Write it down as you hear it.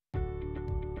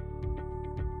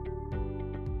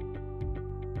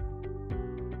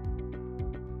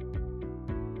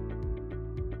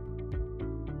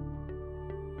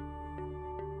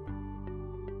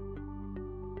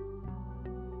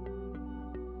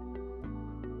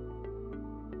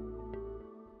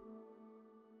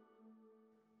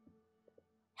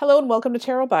Hello and welcome to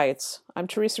Tarot Bites. I'm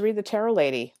Teresa Reed, the Tarot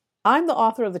Lady. I'm the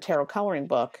author of the Tarot Coloring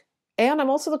Book, and I'm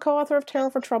also the co-author of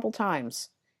Tarot for Troubled Times.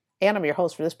 And I'm your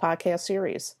host for this podcast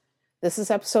series. This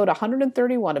is episode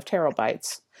 131 of Tarot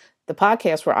Bites, the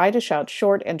podcast where I dish out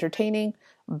short, entertaining,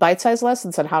 bite-sized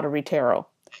lessons on how to read tarot.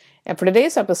 And for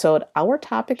today's episode, our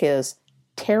topic is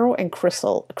tarot and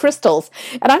crystals.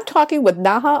 And I'm talking with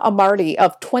Naha Amarty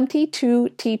of 22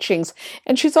 Teachings,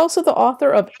 and she's also the author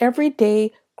of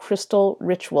Everyday Crystal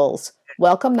Rituals.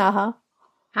 Welcome, Naha.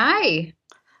 Hi.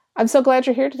 I'm so glad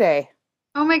you're here today.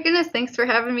 Oh my goodness, thanks for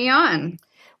having me on.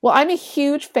 Well, I'm a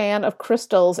huge fan of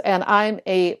crystals, and I'm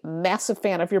a massive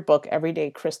fan of your book,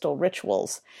 Everyday Crystal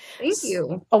Rituals. Thank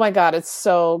you. Oh my God, it's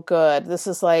so good. This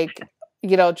is like,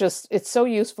 it's so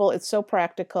useful. It's so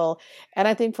practical. And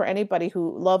I think for anybody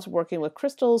who loves working with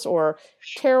crystals or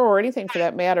tarot or anything for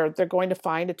that matter, they're going to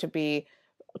find it to be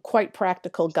a quite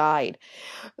practical guide.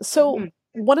 So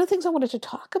one of the things I wanted to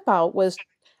talk about was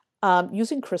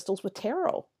using crystals with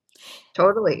tarot.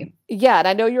 Totally. Yeah, and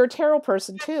I know you're a tarot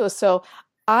person too, so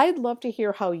I'd love to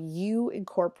hear how you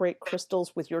incorporate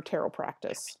crystals with your tarot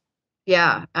practice.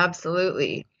 Yeah,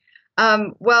 absolutely.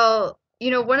 One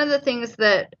of the things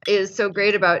that is so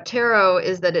great about tarot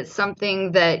is that it's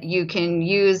something that you can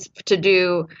use to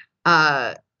do.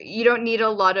 You don't need a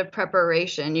lot of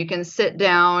preparation. You can sit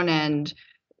down and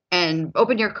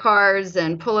open your cards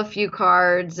and pull a few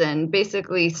cards and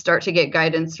basically start to get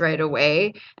guidance right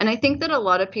away. And I think that a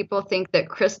lot of people think that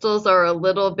crystals are a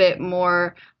little bit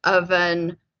more of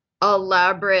an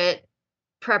elaborate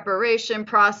preparation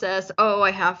process. Oh,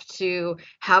 I have to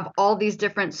have all these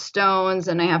different stones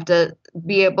and I have to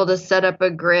be able to set up a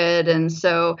grid. And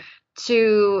so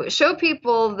to show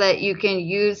people that you can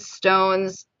use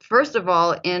stones, first of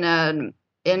all, in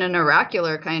an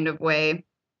oracular kind of way,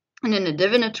 and in a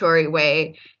divinatory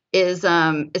way is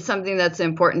something that's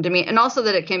important to me. And also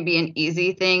that it can be an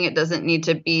easy thing. It doesn't need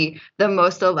to be the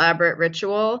most elaborate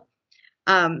ritual.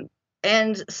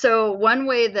 And so one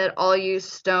way that I'll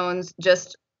use stones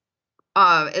just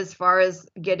as far as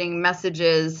getting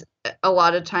messages, a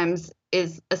lot of times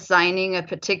is assigning a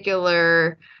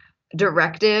particular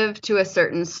directive to a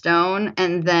certain stone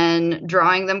and then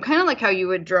drawing them kind of like how you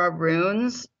would draw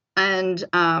runes and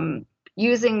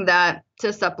using that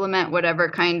to supplement whatever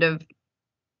kind of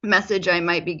message I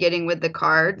might be getting with the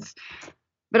cards.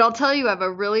 But I'll tell you, I have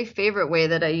a really favorite way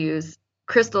that I use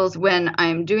crystals when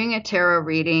I'm doing a tarot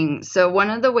reading. So one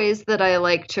of the ways that I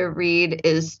like to read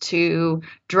is to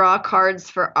draw cards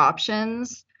for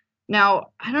options.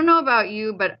 Now, I don't know about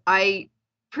you, but I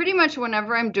pretty much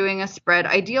whenever I'm doing a spread,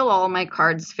 I deal all my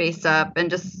cards face up and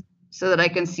just so that I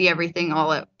can see everything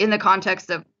all in the context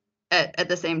of at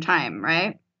the same time,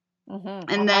 right?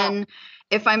 And then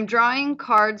if I'm drawing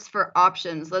cards for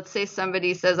options, let's say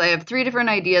somebody says, I have 3 different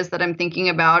ideas that I'm thinking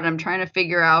about. And I'm trying to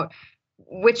figure out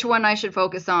which one I should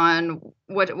focus on,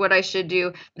 what I should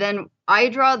do. Then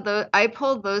I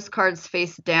pull those cards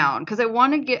face down because I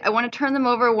want to turn them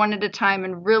over one at a time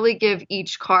and really give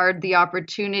each card the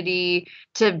opportunity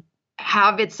to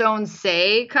have its own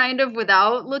say kind of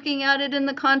without looking at it in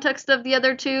the context of the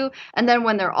other 2. And then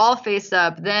when they're all face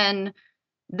up, then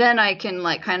I can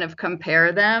like kind of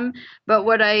compare them. But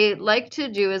what I like to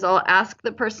do is I'll ask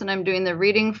the person I'm doing the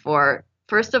reading for,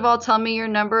 first of all, tell me your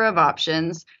number of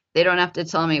options. They don't have to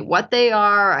tell me what they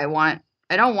are.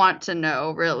 I don't want to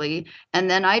know really. And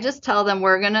then I just tell them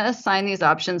we're going to assign these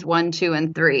options 1, 2,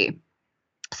 and 3.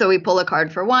 So we pull a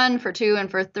card for 1, for 2, and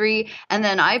for 3. And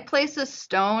then I place a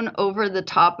stone over the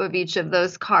top of each of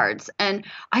those cards. And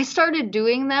I started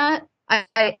doing that.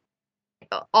 I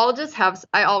always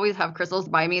have crystals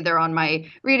by me. They're on my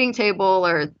reading table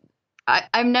or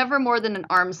I'm never more than an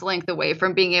arm's length away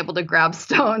from being able to grab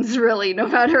stones, really, no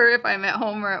matter if I'm at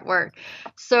home or at work.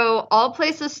 So I'll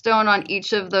place a stone on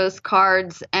each of those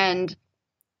cards. And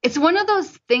it's one of those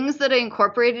things that I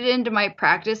incorporated into my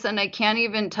practice. And I can't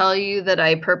even tell you that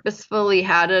I purposefully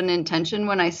had an intention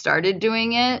when I started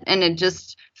doing it. And it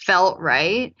just felt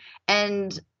right.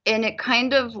 And it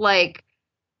kind of like,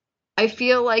 I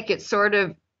feel like it sort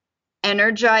of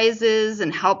energizes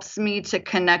and helps me to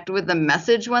connect with the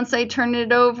message once I turn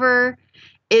it over.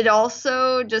 It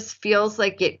also just feels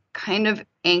like it kind of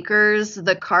anchors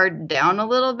the card down a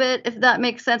little bit, if that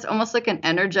makes sense, almost like an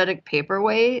energetic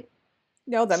paperweight.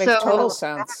 No, that makes total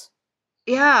sense.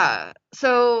 Yeah.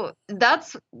 So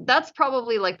that's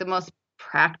probably like the most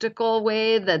practical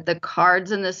way that the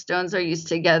cards and the stones are used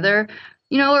together.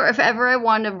 Or if ever I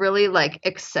want to really like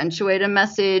accentuate a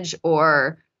message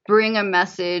or bring a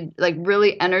message, like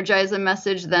really energize a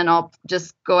message, then I'll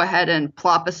just go ahead and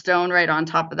plop a stone right on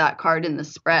top of that card in the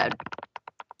spread.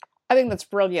 I think that's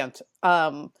brilliant.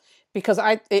 because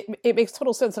it makes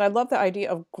total sense. And I love the idea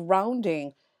of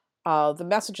grounding the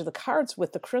message of the cards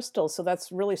with the crystals. So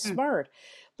that's really Mm, smart.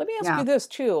 Let me ask you yeah. this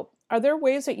too. Are there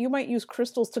ways that you might use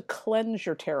crystals to cleanse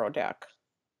your tarot deck?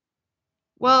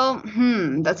 Well,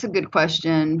 that's a good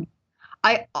question.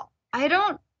 I I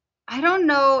don't I don't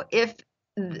know if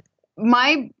th-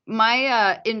 my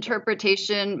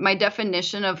interpretation, my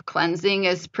definition of cleansing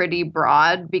is pretty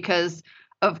broad because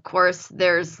of course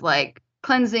there's like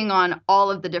cleansing on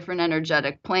all of the different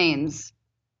energetic planes.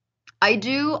 I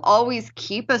do always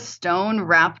keep a stone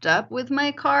wrapped up with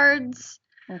my cards.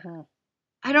 Hmm.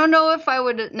 I don't know if I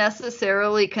would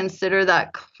necessarily consider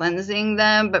that cleansing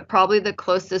them, but probably the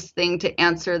closest thing to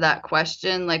answer that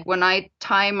question. Like when I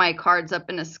tie my cards up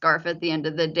in a scarf at the end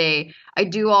of the day, I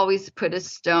do always put a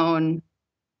stone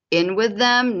in with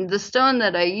them. The stone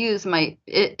that I use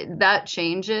that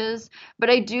changes,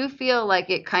 but I do feel like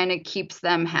it kind of keeps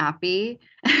them happy.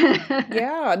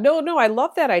 Yeah, no, I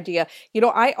love that idea.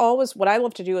 I always, what I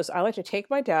love to do is I like to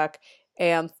take my deck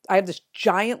and I have this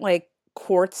giant like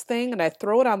quartz thing and I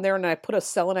throw it on there and I put a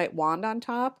selenite wand on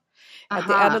top at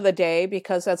the end Uh-huh. of the day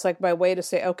because that's like my way to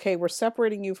say, okay, we're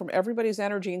separating you from everybody's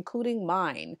energy, including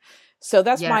mine. So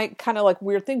that's Yeah. my kind of like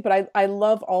weird thing, but I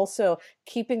love also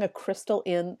keeping a crystal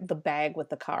in the bag with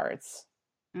the cards.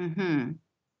 Mm-hmm.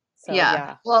 So Yeah.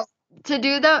 yeah. Well, to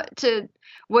do that, to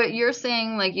what you're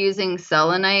saying, like using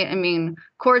selenite, I mean,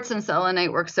 quartz and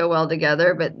selenite work so well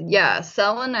together, but yeah,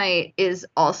 selenite is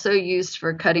also used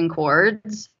for cutting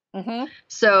cords. Hmm.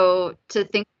 So to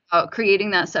think about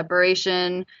creating that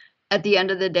separation at the end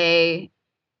of the day,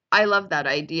 I love that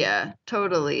idea.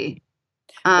 Totally.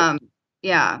 Um,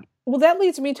 yeah. Well, that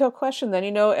leads me to a question then.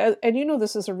 And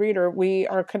this as a reader, we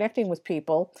are connecting with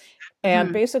people and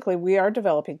Hmm. basically we are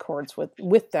developing chords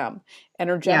with them Yeah.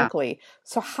 energetically.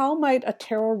 So how might a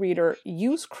tarot reader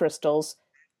use crystals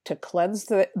to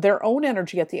cleanse their own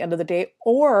energy at the end of the day,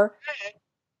 or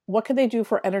what can they do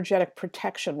for energetic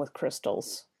protection with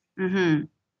crystals? Hmm.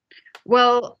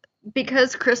 Well,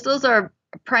 because crystals are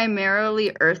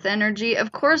primarily earth energy,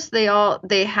 of course they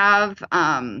have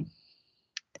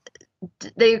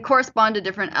they correspond to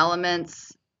different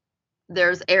elements.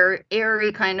 There's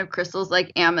airy kind of crystals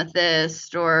like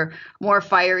amethyst or more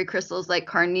fiery crystals like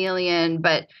carnelian.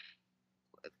 But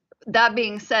that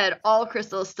being said, all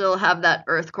crystals still have that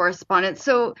earth correspondence.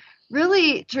 So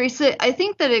really, Teresa, I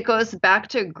think that it goes back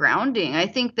to grounding. I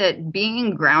think that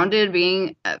being grounded,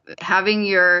 being having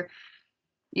your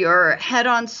head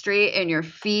on straight and your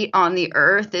feet on the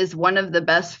earth is one of the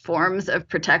best forms of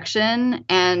protection.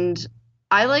 And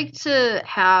I like to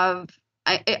have,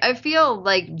 I feel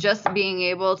like just being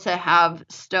able to have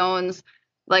stones,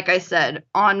 like I said,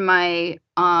 on my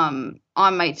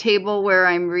table where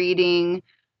I'm reading,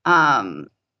 um,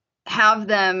 have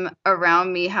them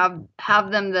around me, have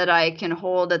them that I can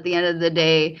hold at the end of the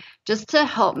day, just to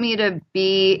help me to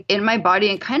be in my body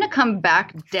and kind of come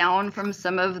back down from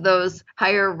some of those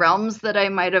higher realms that I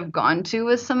might have gone to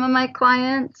with some of my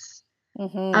clients.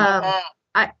 Hmm.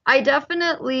 I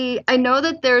definitely I know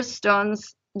that there's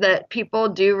stones that people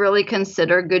do really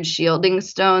consider good shielding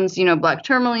stones. You know, black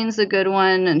tourmaline's a good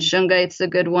one, and shungite's a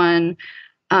good one.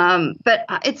 But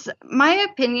it's my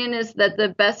opinion is that the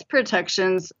best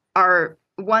protections are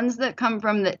ones that come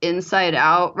from the inside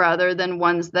out rather than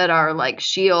ones that are like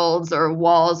shields or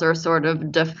walls or sort of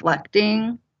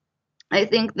deflecting. I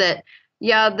think that,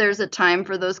 yeah, there's a time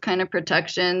for those kind of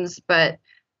protections, but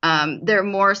they're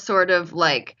more sort of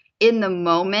like in the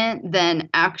moment than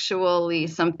actually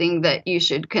something that you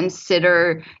should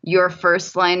consider your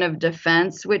first line of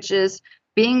defense, which is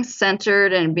being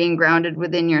centered and being grounded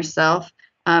within yourself.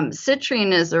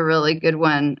 Citrine is a really good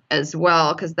one as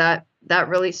well because that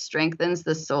really strengthens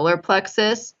the solar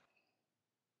plexus.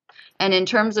 And in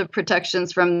terms of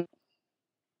protections from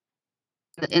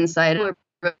the inside,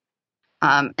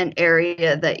 an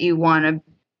area that you want to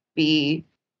be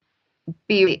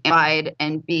wide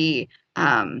and be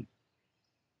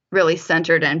really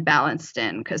centered and balanced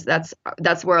in, because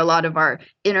that's where a lot of our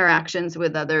interactions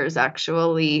with others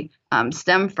actually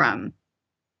stem from.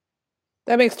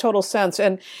 That makes total sense.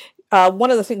 And one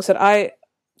of the things that I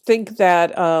think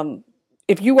that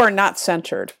if you are not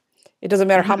centered, it doesn't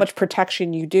matter how Mm-hmm. much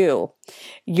protection you do,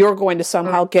 you're going to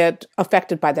somehow get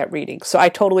affected by that reading. So I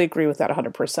totally agree with that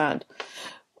 100%.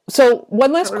 So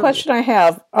one last Totally. question I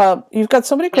have. You've got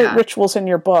so many great Yeah. rituals in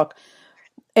your book,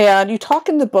 and you talk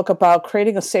in the book about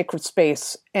creating a sacred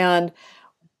space. And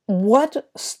what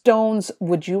stones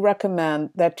would you recommend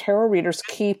that tarot readers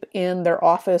keep in their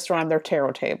office or on their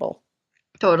tarot table?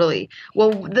 Totally.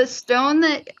 Well, the stone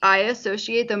that I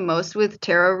associate the most with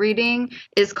tarot reading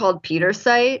is called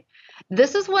Petersite.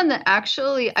 This is one that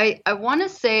actually I want to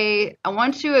say, I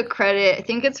want to accredit, I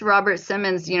think it's Robert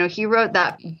Simmons. He wrote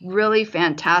that really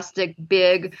fantastic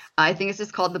big, I think it's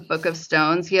just called the Book of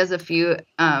Stones. He has a few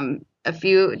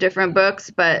different books,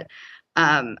 but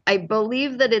I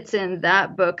believe that it's in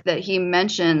that book that he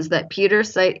mentions that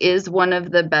Petersite is one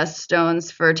of the best stones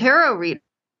for tarot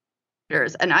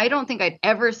readers. And I don't think I'd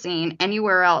ever seen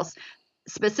anywhere else,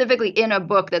 specifically in a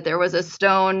book, that there was a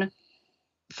stone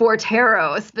for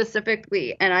tarot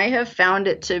specifically. And I have found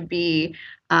it to be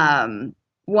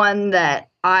one that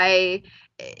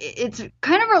it's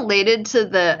kind of related to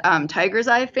the tiger's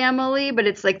eye family, but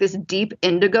it's like this deep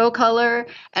indigo color.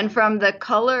 And from the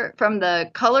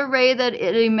color ray that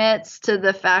it emits to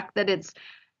the fact that it's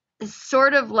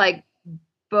sort of like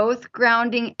both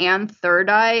grounding and third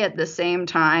eye at the same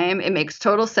time, it makes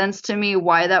total sense to me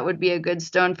why that would be a good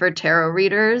stone for tarot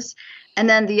readers. And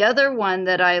then the other one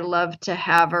that I love to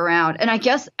have around, and I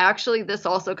guess actually this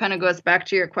also kind of goes back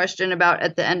to your question about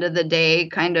at the end of the day,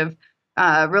 kind of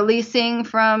releasing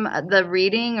from the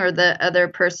reading or the other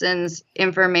person's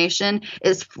information,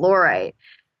 is fluorite.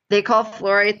 They call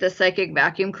fluorite the psychic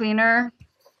vacuum cleaner.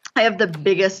 I have the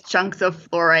biggest chunks of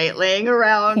fluorite laying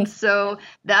around. So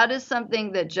that is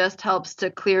something that just helps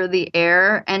to clear the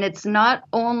air. And it's not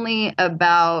only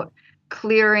about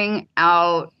clearing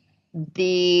out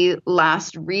the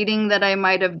last reading that I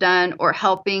might have done or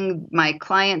helping my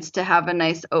clients to have a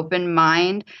nice open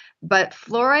mind, but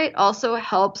fluorite also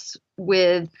helps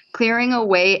with clearing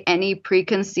away any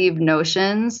preconceived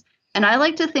notions. And I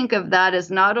like to think of that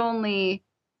as not only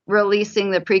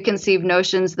releasing the preconceived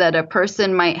notions that a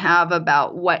person might have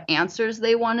about what answers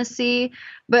they want to see,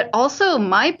 but also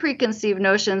my preconceived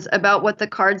notions about what the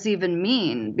cards even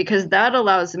mean, because that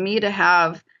allows me to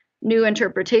have new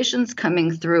interpretations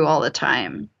coming through all the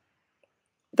time.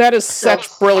 That is such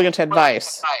brilliant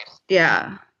advice.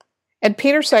 Yeah. And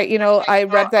Petersite, I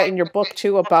read that in your book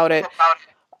too about it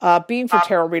being for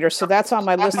tarot readers. So that's on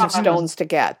my list of stones to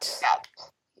get.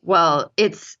 Well,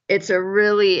 it's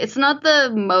not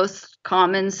the most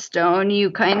common stone.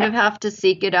 You kind of have to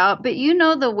seek it out, but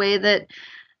the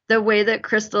way that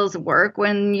crystals work,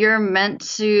 when you're meant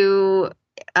to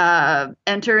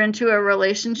enter into a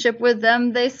relationship with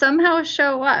them, they somehow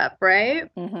show up,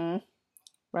 right? Mm-hmm.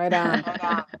 Right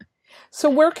on. So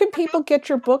where can people get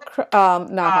your book,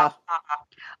 Naha?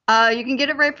 You can get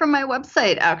it right from my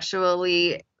website,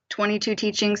 actually,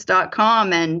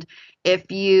 22teachings.com. And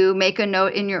if you make a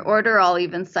note in your order, I'll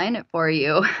even sign it for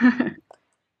you.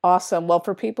 Awesome. Well,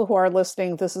 for people who are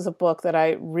listening, this is a book that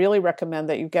I really recommend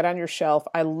that you get on your shelf.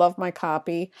 I love my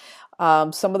copy.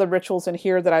 Some of the rituals in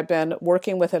here that I've been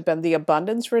working with have been the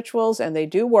abundance rituals, and they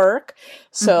do work.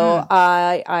 So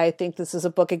I think this is a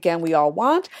book, again, we all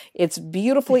want. It's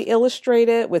beautifully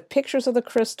illustrated with pictures of the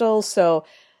crystals. So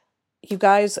you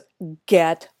guys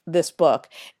get this book.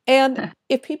 And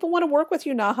if people want to work with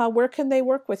you, Naha, where can they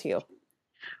work with you?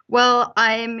 Well,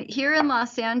 I'm here in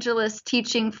Los Angeles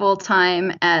teaching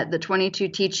full-time at the 22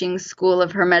 Teachings School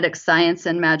of Hermetic Science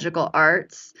and Magical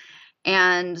Arts.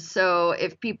 And so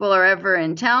if people are ever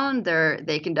in town,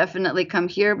 they can definitely come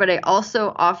here. But I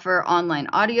also offer online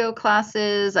audio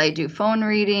classes. I do phone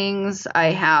readings. I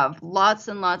have lots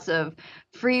and lots of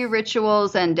free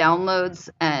rituals and downloads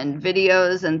and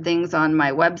videos and things on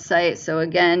my website. So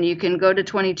again, you can go to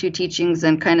 22 Teachings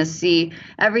and kind of see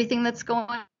everything that's going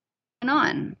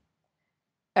on.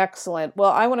 Excellent.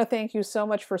 Well, I want to thank you so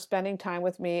much for spending time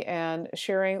with me and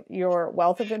sharing your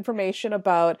wealth of information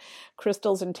about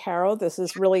crystals and tarot. This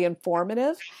is really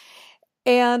informative.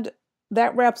 And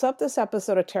that wraps up this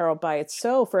episode of Tarot Bites.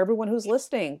 So for everyone who's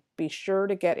listening, be sure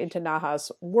to get into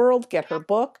Naha's world, get her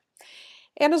book.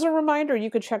 And as a reminder,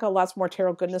 you can check out lots more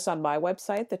tarot goodness on my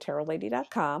website,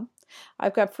 thetarotlady.com.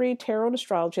 I've got free tarot and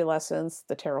astrology lessons,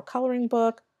 the tarot coloring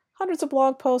book, hundreds of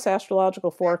blog posts,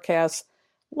 astrological forecasts,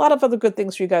 a lot of other good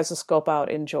things for you guys to scope out,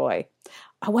 enjoy.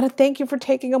 I want to thank you for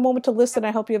taking a moment to listen.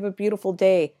 I hope you have a beautiful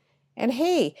day. And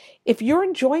hey, if you're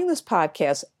enjoying this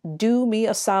podcast, do me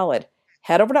a solid.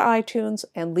 Head over to iTunes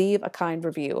and leave a kind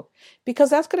review, because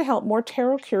that's going to help more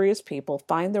tarot-curious people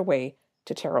find their way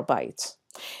to Tarot Bites.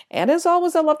 And as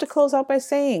always, I love to close out by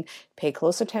saying, pay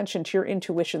close attention to your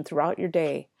intuition throughout your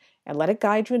day and let it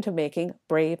guide you into making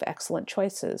brave, excellent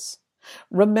choices.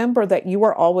 Remember that you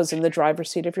are always in the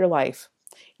driver's seat of your life.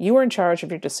 You are in charge of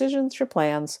your decisions, your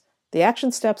plans, the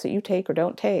action steps that you take or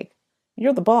don't take.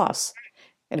 You're the boss.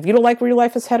 And if you don't like where your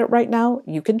life is headed right now,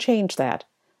 you can change that.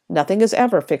 Nothing is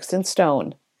ever fixed in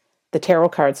stone. The tarot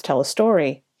cards tell a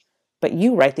story, but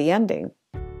you write the ending.